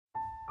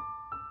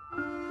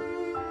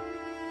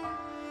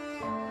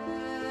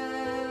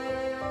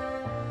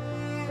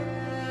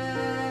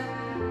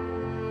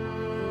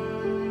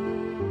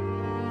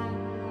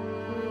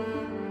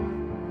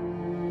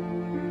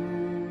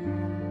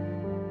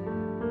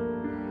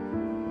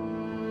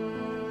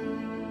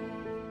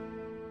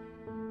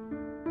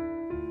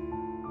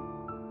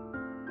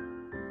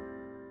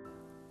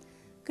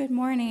Good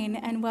morning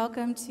and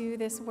welcome to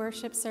this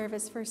worship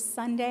service for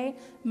Sunday,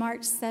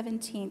 March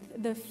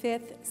 17th, the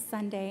fifth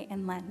Sunday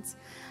in Lent.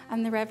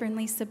 I'm the Reverend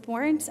Lisa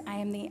Bornt. I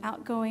am the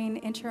outgoing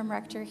interim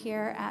rector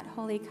here at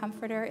Holy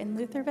Comforter in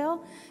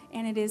Lutherville,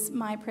 and it is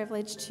my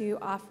privilege to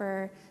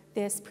offer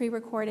this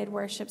pre-recorded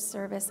worship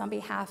service on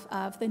behalf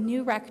of the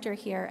new rector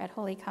here at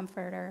Holy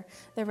Comforter,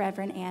 the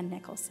Reverend Ann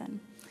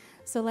Nicholson.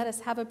 So let us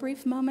have a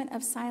brief moment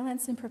of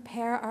silence and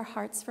prepare our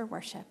hearts for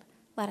worship.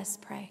 Let us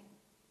pray.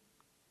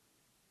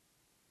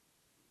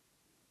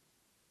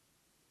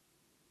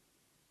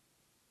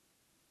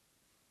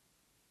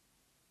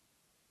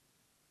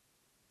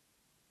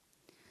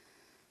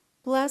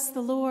 Bless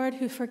the Lord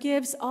who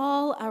forgives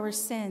all our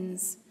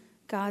sins.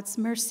 God's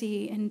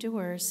mercy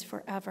endures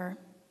forever.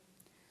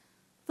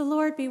 The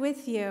Lord be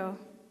with you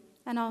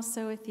and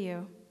also with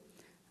you.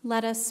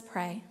 Let us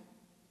pray.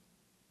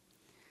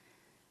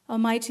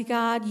 Almighty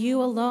God, you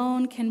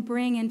alone can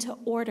bring into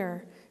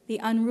order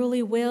the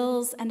unruly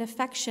wills and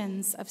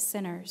affections of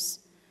sinners.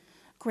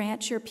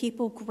 Grant your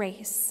people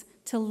grace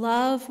to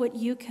love what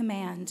you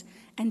command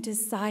and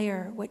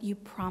desire what you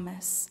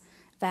promise,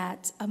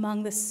 that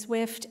among the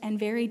swift and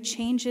varied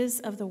changes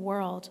of the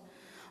world,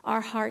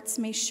 our hearts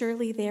may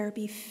surely there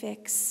be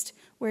fixed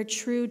where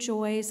true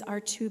joys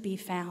are to be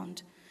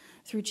found.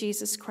 Through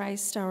Jesus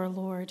Christ our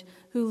Lord,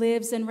 who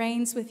lives and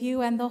reigns with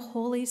you and the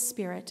Holy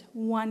Spirit,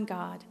 one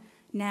God,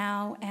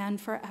 now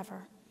and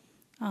forever.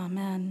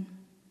 Amen.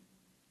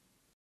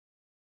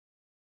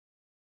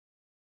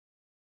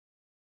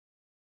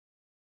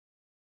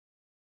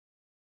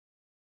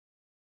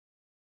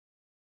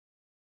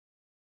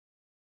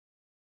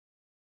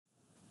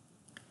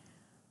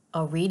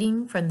 A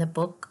reading from the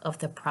book of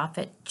the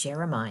prophet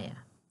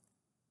Jeremiah.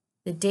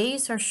 The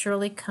days are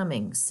surely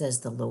coming, says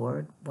the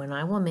Lord, when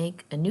I will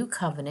make a new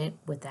covenant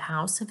with the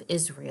house of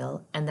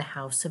Israel and the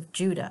house of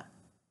Judah.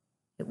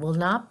 It will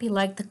not be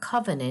like the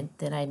covenant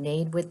that I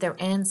made with their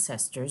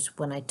ancestors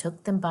when I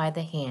took them by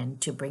the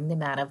hand to bring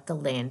them out of the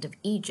land of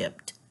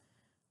Egypt,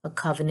 a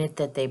covenant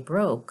that they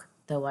broke,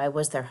 though I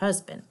was their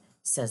husband,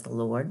 says the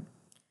Lord.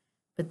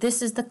 But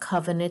this is the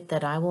covenant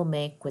that I will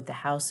make with the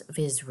house of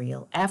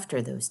Israel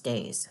after those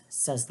days,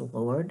 says the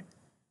Lord.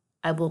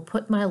 I will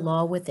put my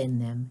law within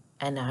them,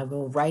 and I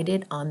will write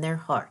it on their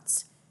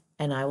hearts,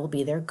 and I will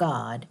be their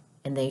God,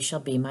 and they shall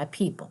be my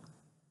people.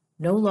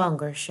 No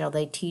longer shall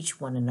they teach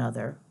one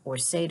another or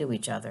say to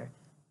each other,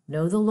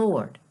 Know the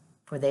Lord,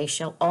 for they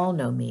shall all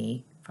know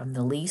me, from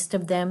the least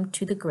of them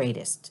to the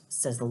greatest,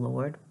 says the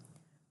Lord.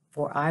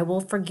 For I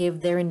will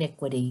forgive their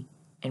iniquity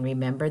and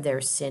remember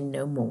their sin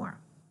no more.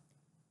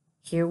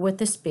 Hear what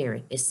the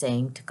Spirit is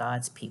saying to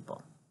God's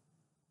people.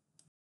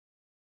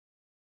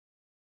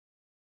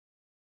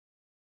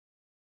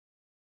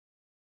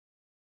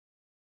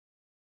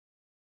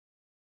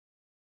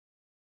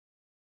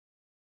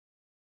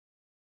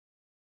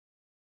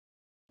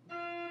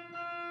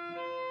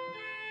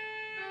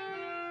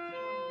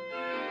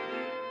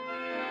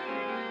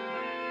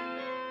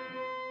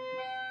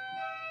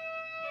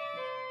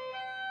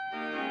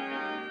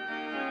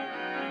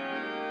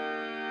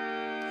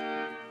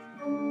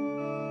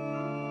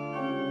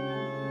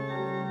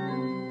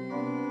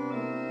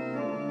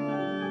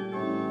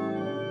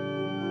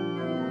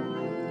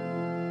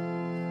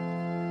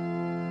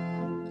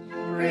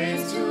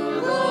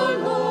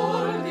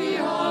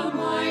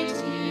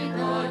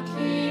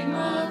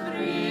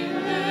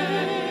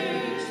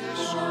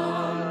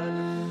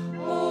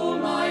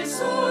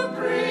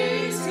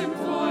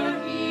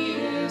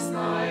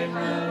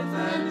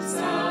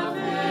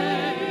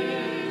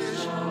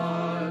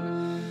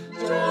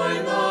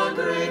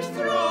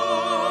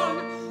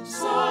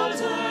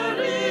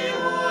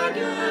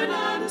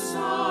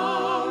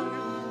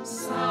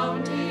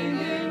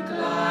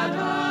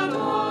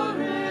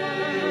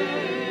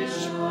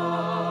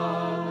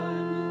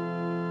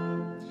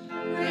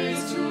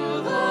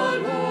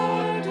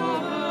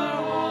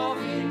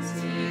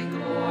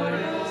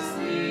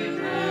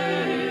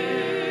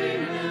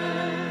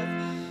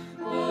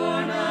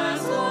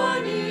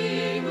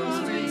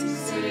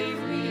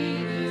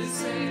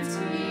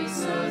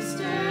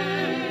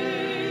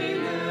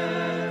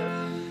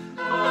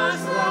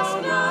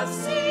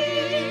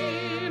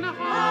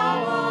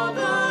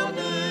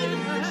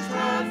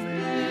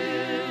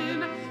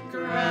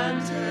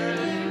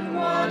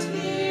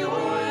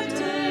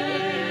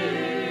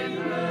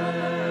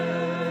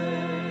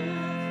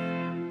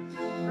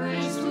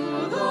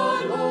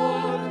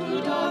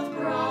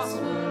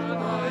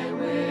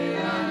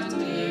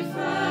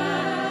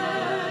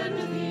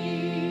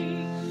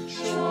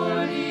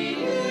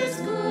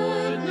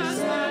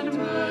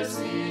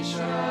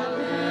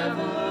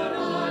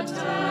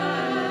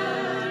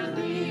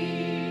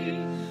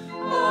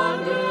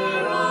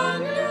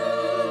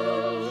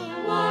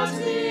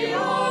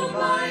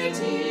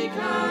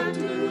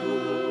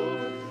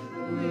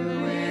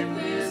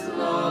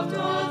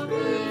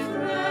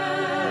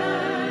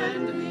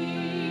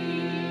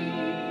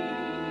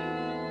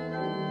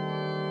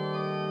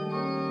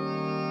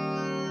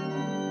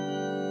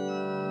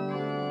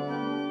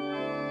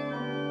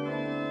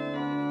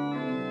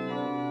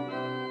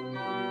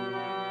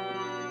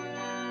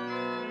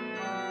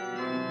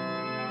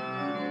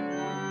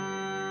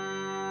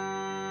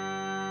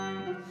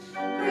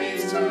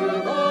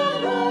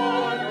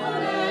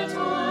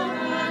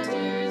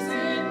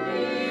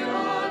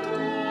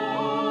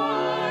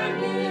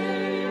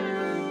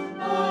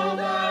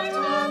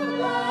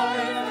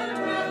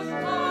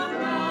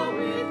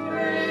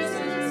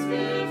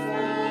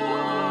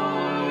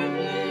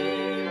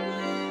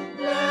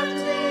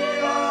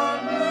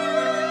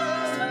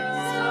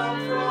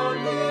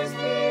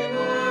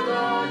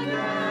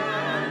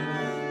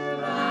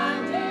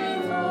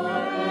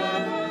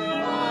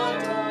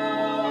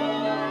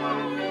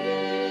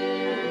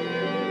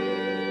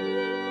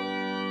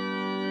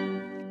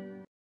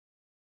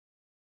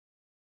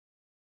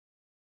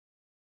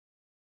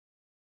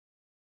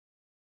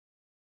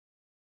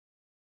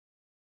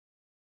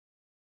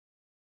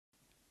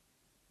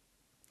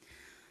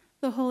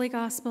 The Holy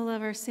Gospel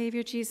of our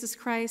Savior Jesus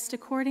Christ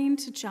according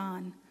to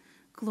John.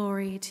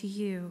 Glory to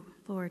you,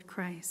 Lord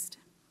Christ.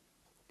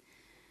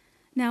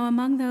 Now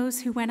among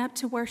those who went up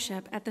to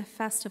worship at the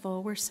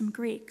festival were some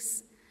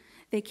Greeks.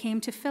 They came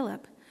to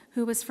Philip,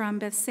 who was from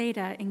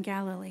Bethsaida in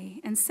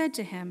Galilee, and said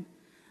to him,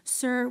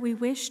 "Sir, we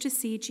wish to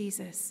see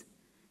Jesus."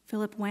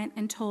 Philip went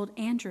and told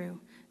Andrew.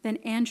 Then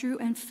Andrew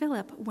and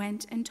Philip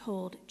went and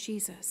told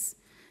Jesus.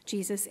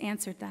 Jesus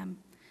answered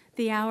them,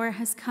 "The hour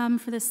has come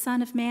for the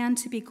Son of Man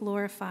to be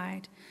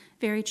glorified.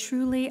 Very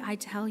truly, I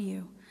tell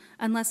you,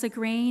 unless a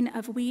grain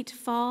of wheat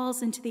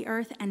falls into the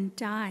earth and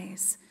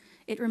dies,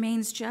 it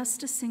remains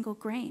just a single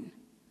grain.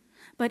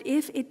 But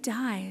if it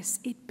dies,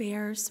 it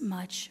bears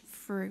much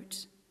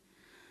fruit.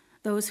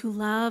 Those who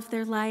love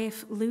their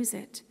life lose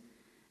it,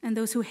 and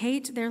those who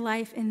hate their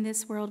life in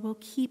this world will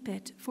keep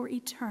it for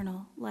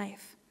eternal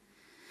life.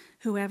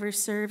 Whoever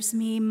serves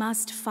me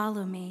must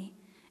follow me,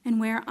 and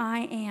where I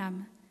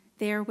am,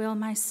 there will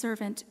my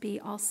servant be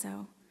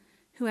also.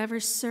 Whoever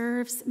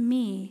serves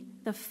me,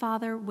 the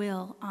Father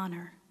will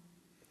honor.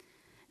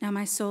 Now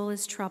my soul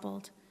is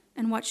troubled,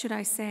 and what should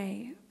I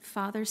say?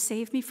 Father,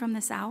 save me from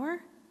this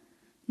hour?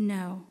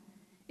 No,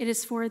 it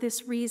is for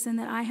this reason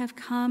that I have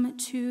come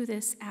to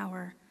this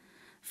hour.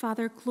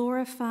 Father,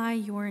 glorify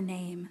your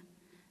name."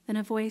 Then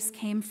a voice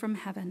came from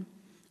heaven,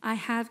 "I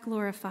have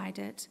glorified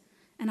it,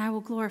 and I will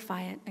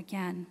glorify it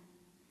again."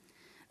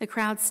 The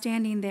crowd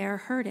standing there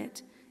heard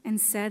it and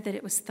said that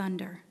it was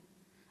thunder.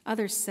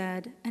 Others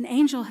said, "An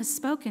angel has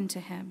spoken to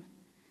him."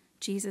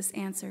 Jesus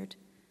answered,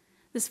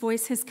 "This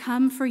voice has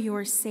come for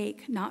your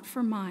sake, not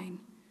for mine.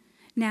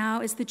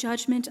 Now is the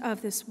judgment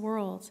of this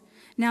world.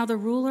 Now the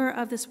ruler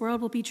of this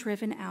world will be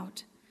driven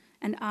out.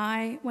 And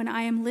I, when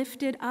I am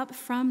lifted up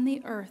from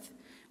the earth,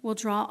 will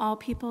draw all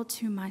people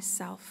to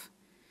myself."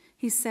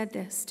 He said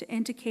this to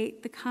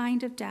indicate the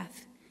kind of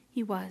death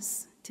he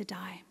was to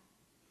die.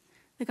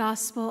 The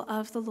Gospel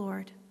of the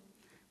Lord.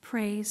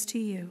 Praise to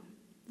you,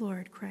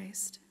 Lord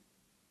Christ.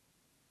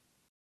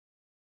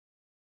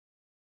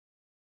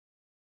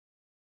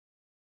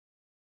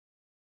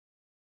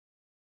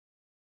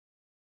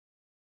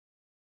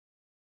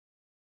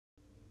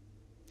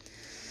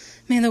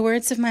 May the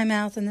words of my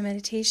mouth and the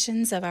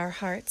meditations of our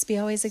hearts be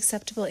always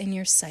acceptable in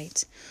your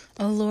sight,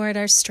 O Lord,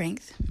 our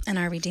strength and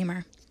our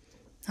Redeemer.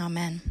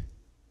 Amen.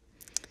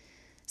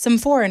 Some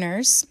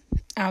foreigners,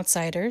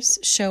 outsiders,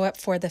 show up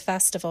for the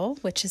festival,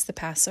 which is the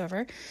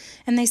Passover,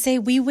 and they say,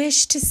 "We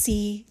wish to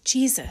see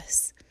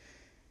Jesus."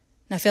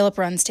 Now Philip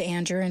runs to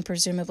Andrew and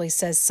presumably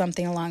says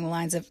something along the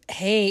lines of,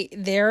 "Hey,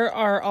 there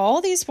are all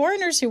these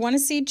foreigners who want to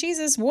see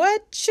Jesus.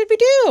 What should we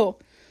do?"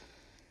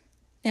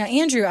 Now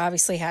Andrew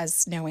obviously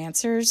has no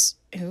answers.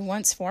 Who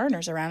wants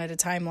foreigners around at a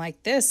time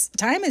like this?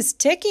 Time is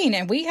ticking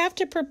and we have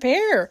to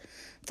prepare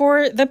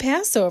for the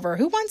Passover.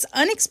 Who wants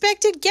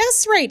unexpected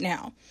guests right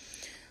now?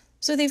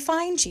 So they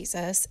find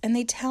Jesus and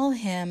they tell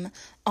him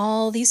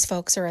all these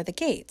folks are at the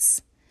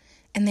gates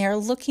and they are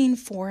looking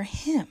for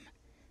him.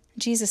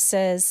 Jesus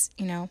says,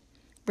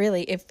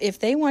 really, if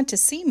they want to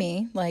see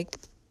me, like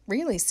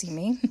really see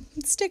me,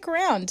 stick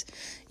around.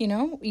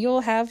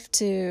 You'll have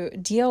to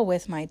deal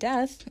with my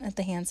death at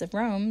the hands of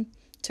Rome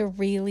to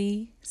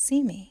really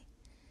see me.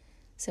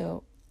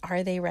 So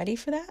are they ready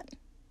for that?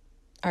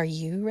 Are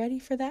you ready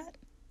for that?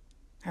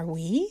 Are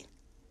we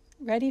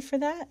ready for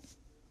that?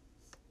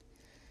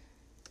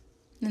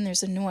 Then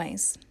there's a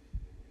noise.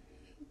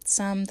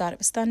 Some thought it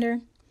was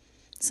thunder.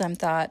 Some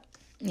thought,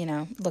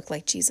 looked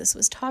like Jesus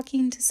was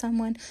talking to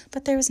someone,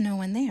 but there was no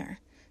one there.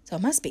 So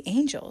it must be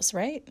angels,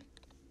 right?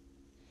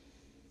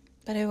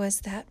 But it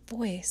was that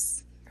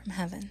voice from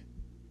heaven.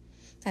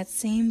 That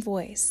same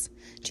voice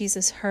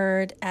Jesus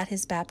heard at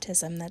his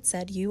baptism that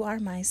said, "You are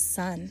my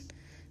Son,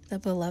 the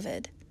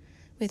beloved.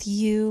 With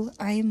you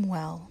I am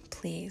well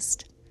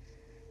pleased."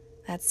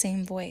 That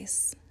same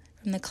voice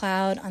from the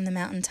cloud on the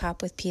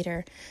mountaintop with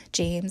Peter,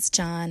 James,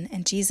 John,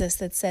 and Jesus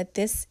that said,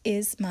 "This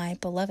is my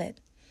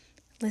beloved.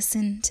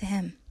 Listen to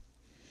him."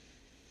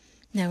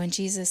 Now when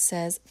Jesus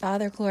says,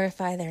 "Father,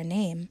 glorify their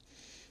name,"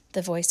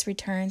 the voice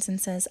returns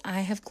and says,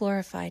 "I have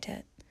glorified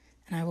it,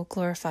 and I will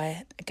glorify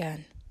it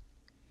again."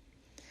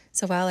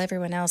 So while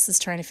everyone else is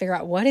trying to figure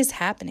out what is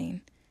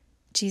happening,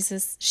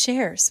 Jesus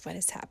shares what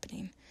is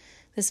happening.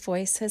 This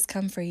voice has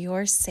come for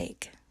your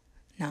sake,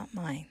 not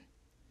mine.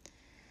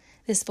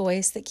 This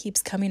voice that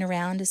keeps coming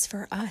around is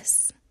for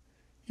us,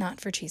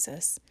 not for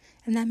Jesus.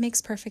 And that makes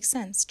perfect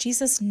sense.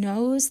 Jesus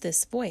knows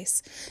this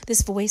voice.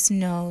 This voice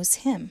knows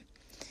him.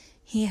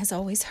 He has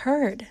always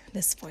heard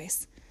this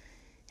voice.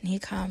 And he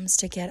comes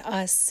to get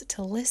us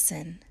to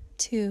listen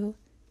to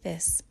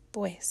this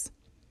voice.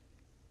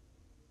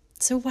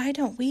 So why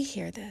don't we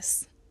hear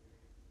this?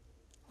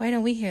 Why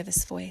don't we hear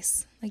this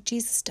voice like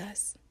Jesus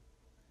does?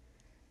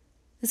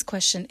 This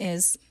question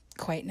is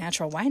quite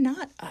natural. Why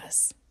not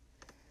us?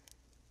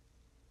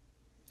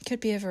 Could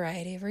be a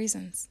variety of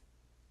reasons.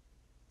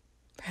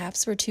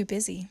 Perhaps we're too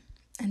busy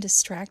and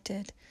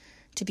distracted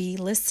to be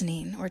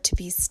listening or to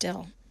be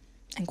still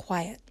and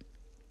quiet.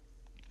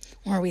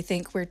 or we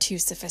think we're too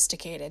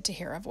sophisticated to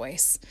hear a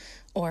voice,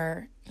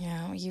 or,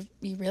 you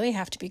really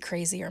have to be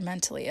crazy or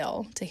mentally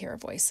ill to hear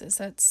voices.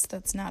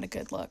 That's not a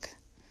good look.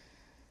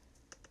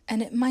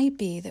 And it might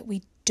be that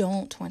we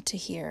don't want to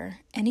hear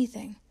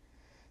anything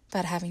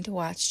about having to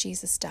watch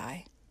Jesus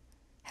die,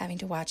 having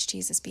to watch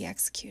Jesus be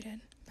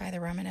executed by the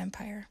Roman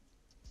Empire.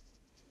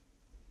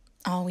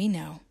 All we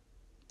know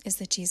is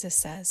that Jesus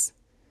says,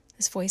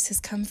 "This voice has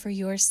come for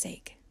your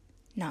sake,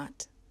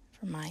 not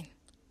for mine."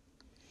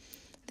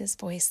 This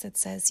voice that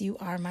says, "You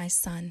are my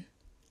Son,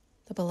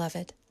 the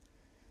beloved.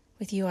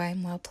 With you I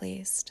am well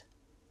pleased.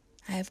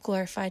 I have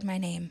glorified my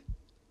name,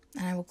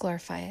 and I will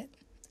glorify it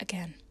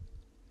again."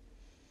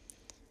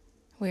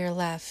 We are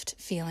left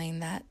feeling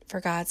that for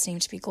God's name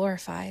to be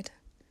glorified,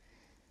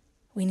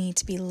 we need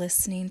to be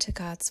listening to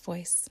God's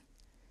voice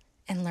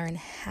and learn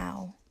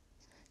how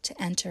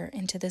to enter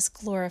into this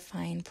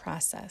glorifying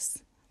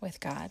process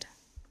with God.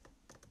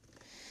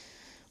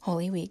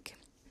 Holy Week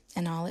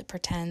and all it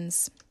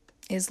portends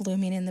is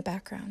looming in the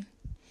background,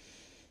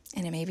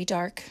 and it may be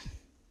dark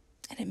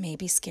and it may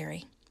be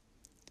scary,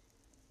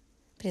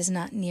 but it is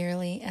not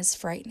nearly as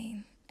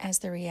frightening as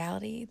the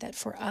reality that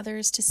for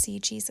others to see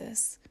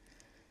Jesus,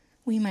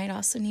 we might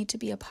also need to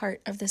be a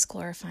part of this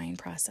glorifying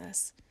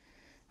process.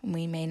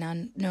 We may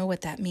not know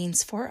what that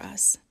means for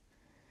us,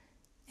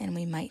 and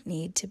we might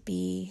need to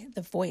be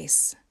the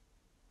voice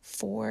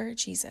for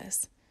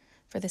Jesus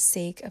for the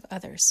sake of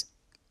others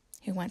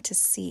who want to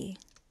see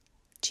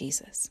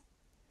Jesus.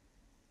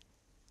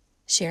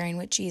 Sharing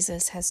what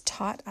Jesus has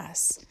taught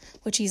us,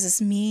 what Jesus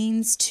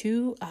means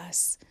to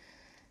us.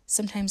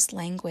 Sometimes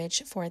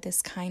language for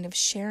this kind of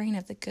sharing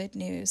of the good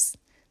news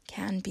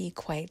can be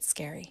quite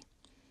scary.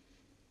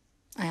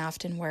 I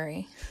often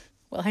worry,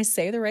 will I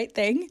say the right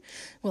thing?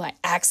 Will I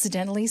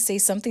accidentally say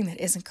something that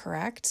isn't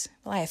correct?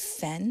 Will I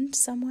offend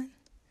someone?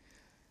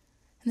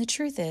 And the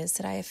truth is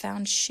that I have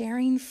found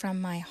sharing from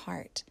my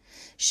heart,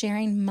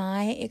 sharing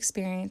my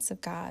experience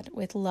of God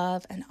with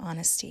love and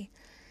honesty,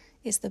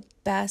 is the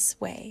best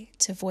way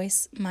to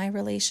voice my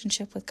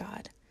relationship with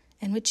God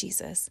and with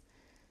Jesus.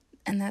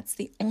 And that's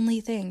the only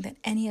thing that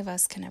any of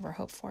us can ever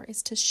hope for,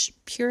 is to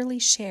purely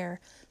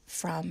share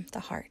from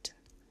the heart.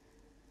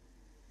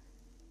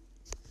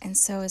 And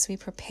so as we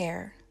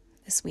prepare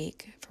this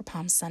week for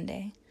Palm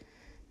Sunday,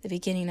 the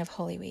beginning of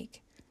Holy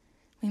Week,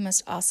 we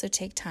must also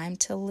take time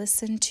to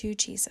listen to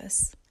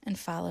Jesus and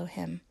follow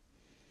him.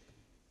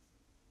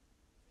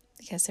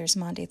 Because there's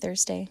Maundy,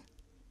 Thursday,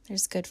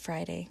 there's Good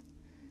Friday.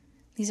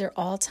 These are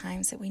all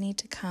times that we need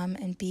to come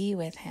and be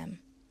with him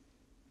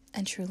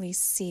and truly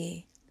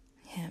see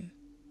him.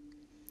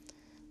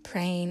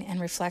 Praying and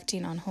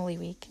reflecting on Holy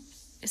Week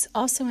is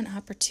also an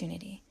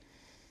opportunity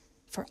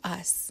for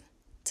us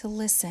to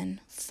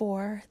listen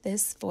for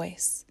this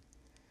voice,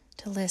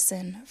 to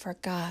listen for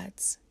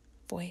God's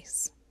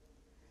voice.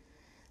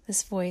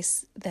 This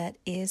voice that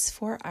is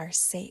for our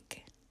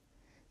sake,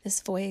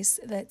 this voice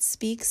that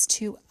speaks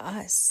to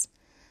us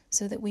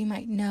so that we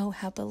might know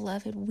how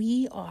beloved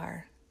we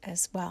are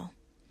as well,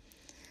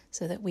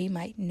 so that we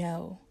might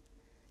know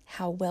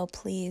how well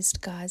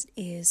pleased God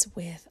is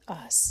with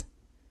us,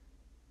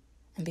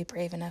 and be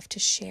brave enough to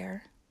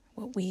share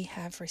what we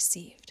have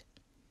received.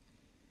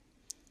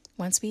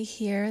 Once we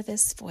hear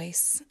this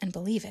voice and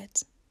believe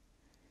it,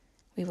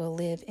 we will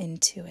live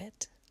into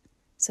it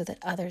so that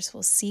others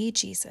will see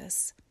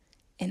Jesus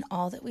in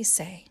all that we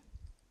say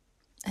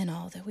and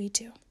all that we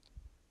do.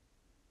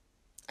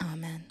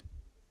 Amen.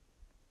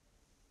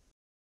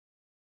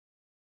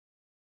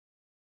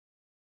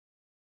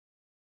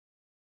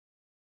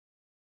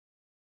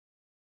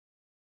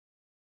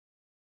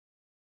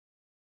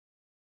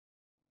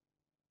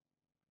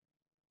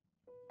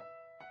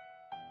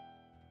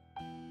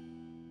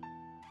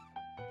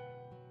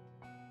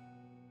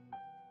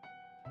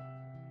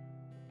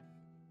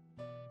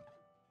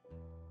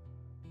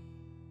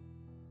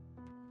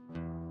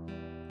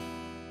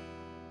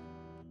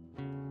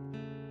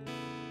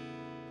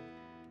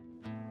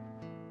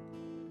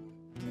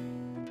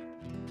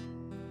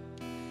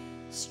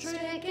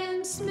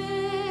 Stricken,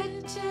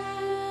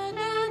 smitten,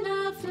 and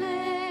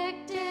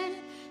afflicted,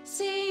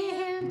 see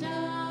him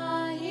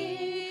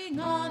dying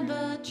on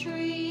the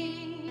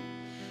tree.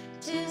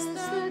 'Tis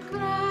the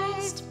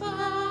Christ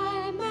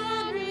by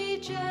man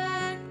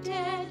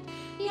rejected,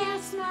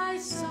 yes, my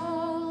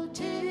soul,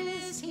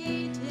 'tis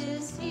he,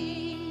 'tis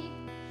he.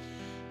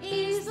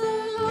 He's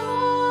the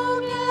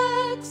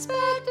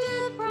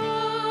long-expected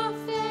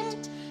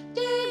prophet,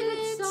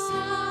 David's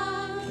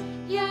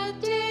son,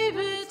 yet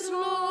David's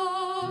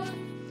Lord.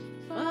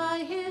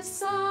 By his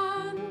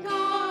Son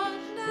God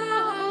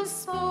now has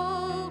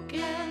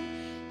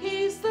spoken,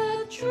 he's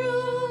the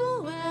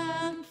true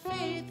and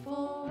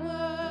faithful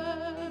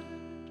word.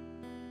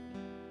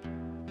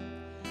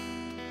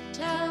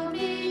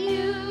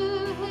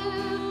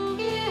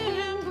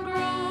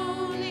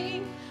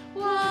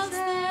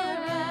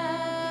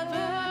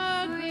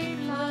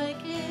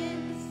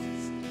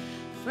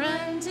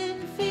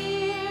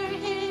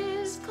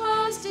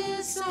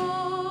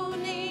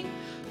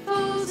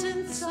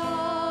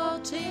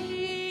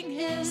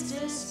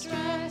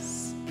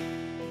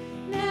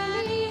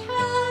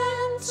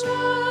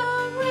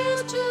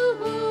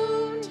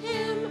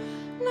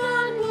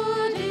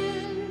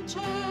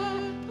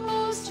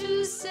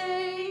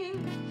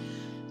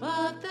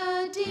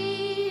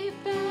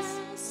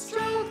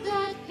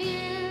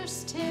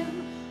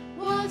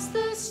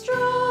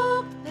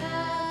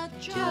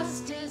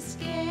 justice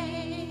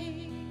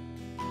gain.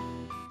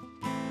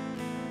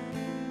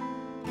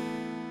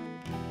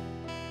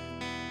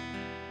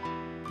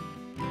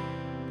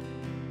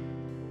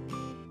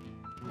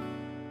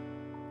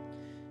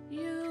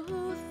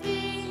 You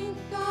think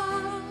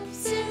of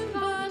sin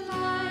but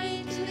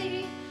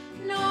lightly,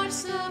 nor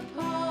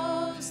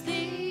suppose the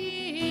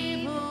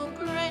evil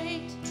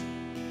great.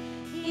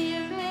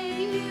 Here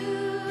may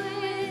you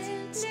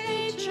its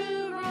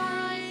nature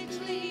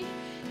rightly,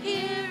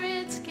 here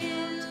its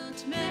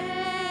guilt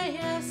may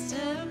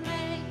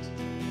estimate.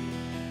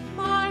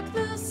 Mark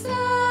the sacrifice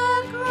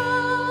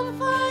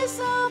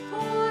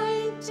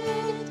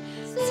appointed,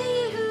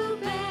 see who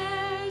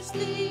bears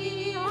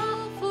the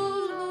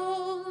awful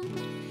load.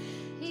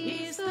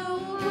 He's the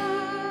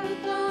Word,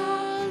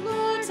 the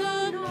Lord's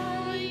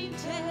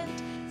anointed,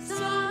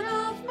 Son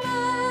of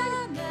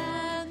Man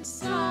and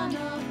Son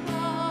of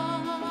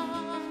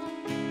God.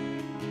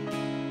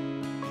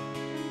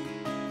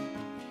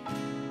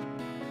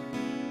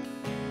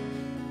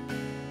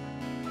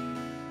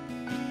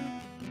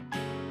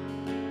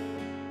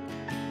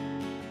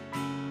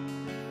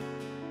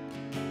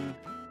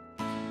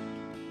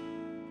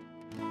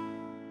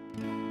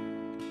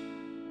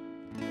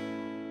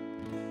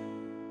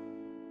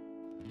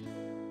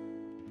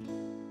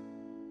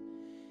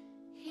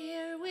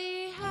 Here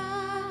we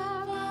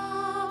have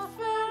a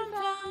firm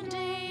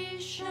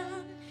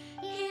foundation,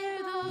 here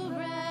the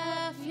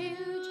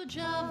refuge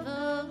of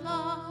the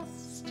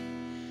lost.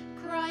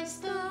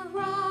 Christ the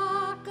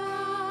rock of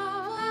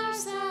our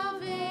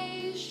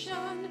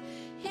salvation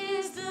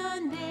is the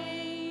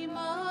name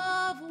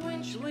of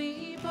which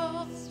we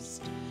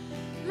boast.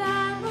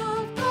 Lamb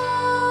of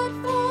God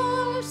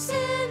for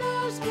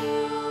sinners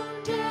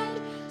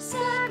wounded,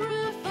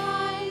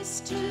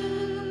 sacrificed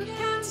to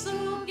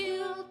cancel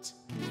guilt.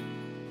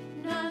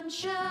 None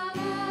shall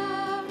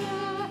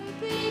ever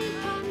be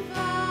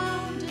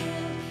confounded,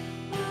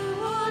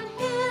 who on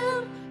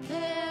him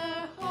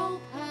their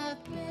hope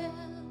have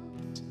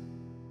built.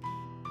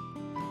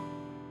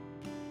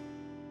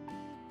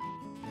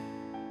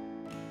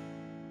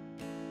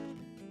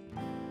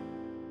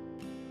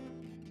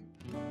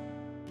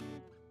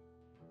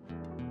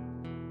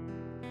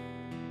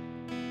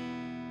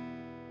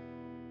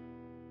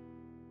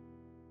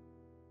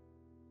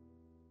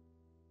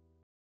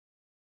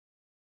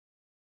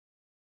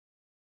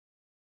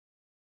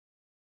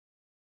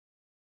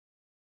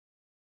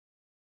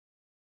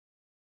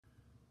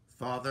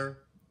 Father,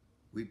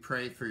 we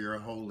pray for your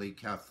holy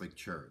Catholic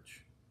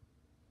Church.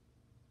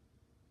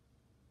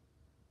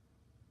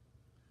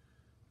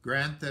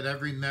 Grant that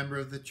every member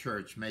of the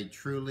Church may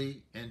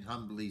truly and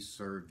humbly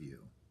serve you.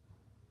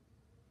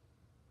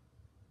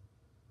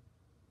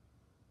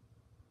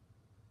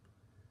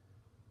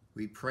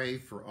 We pray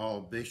for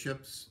all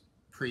bishops,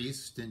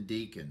 priests, and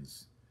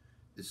deacons,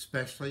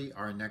 especially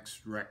our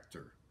next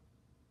rector.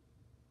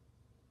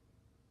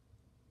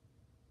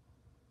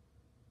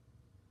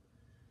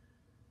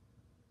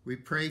 We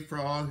pray for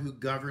all who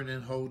govern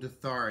and hold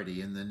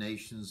authority in the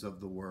nations of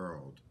the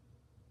world.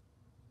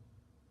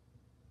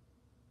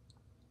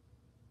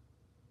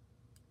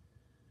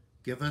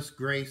 Give us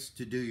grace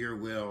to do your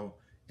will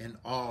in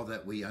all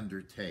that we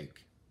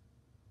undertake.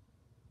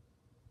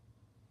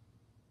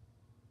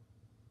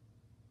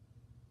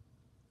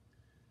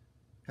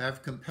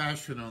 Have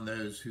compassion on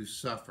those who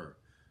suffer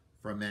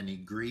from any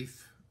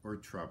grief or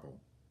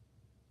trouble.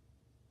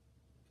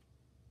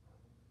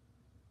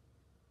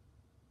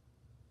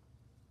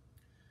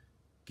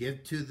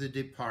 Give to the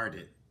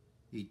departed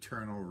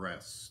eternal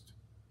rest.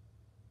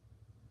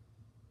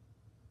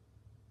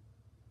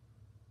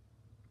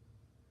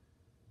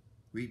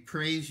 We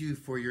praise you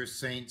for your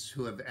saints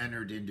who have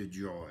entered into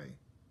joy.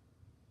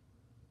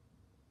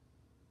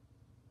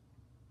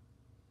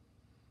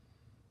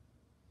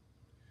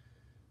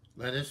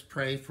 Let us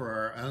pray for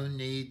our own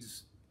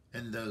needs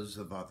and those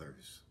of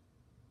others.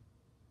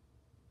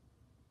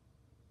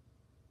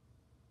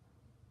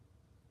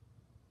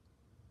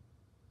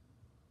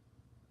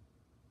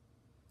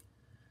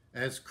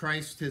 As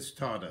Christ has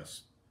taught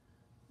us,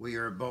 we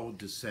are bold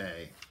to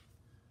say,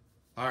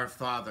 Our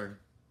Father,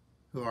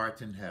 who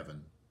art in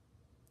heaven,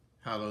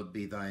 hallowed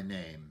be thy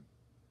name.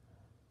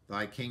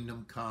 Thy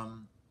kingdom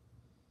come,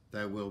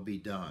 thy will be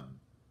done,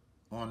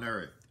 on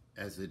earth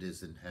as it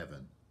is in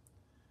heaven.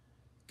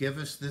 Give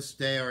us this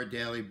day our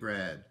daily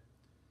bread,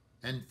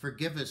 and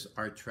forgive us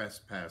our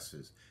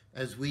trespasses,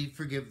 as we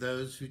forgive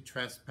those who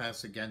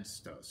trespass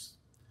against us.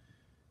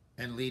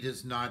 And lead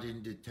us not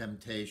into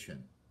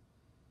temptation,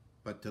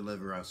 but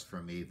deliver us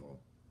from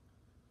evil.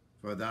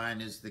 For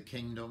thine is the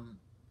kingdom,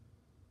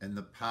 and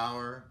the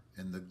power,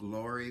 and the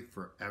glory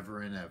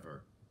forever and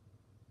ever.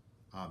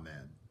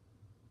 Amen.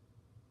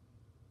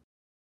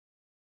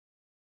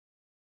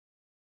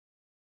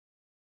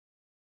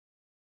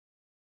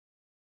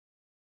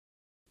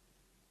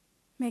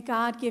 May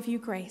God give you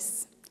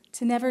grace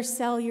to never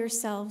sell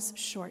yourselves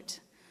short,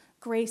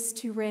 grace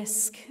to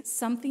risk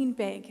something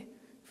big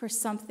for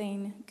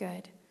something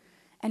good,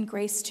 and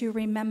grace to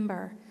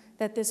remember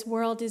that this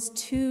world is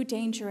too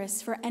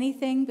dangerous for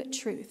anything but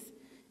truth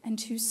and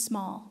too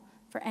small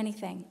for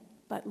anything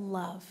but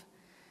love.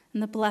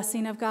 And the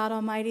blessing of God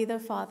Almighty, the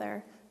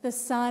Father, the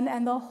Son,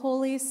 and the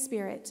Holy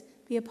Spirit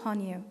be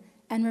upon you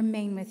and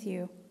remain with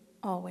you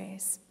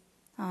always.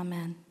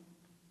 Amen.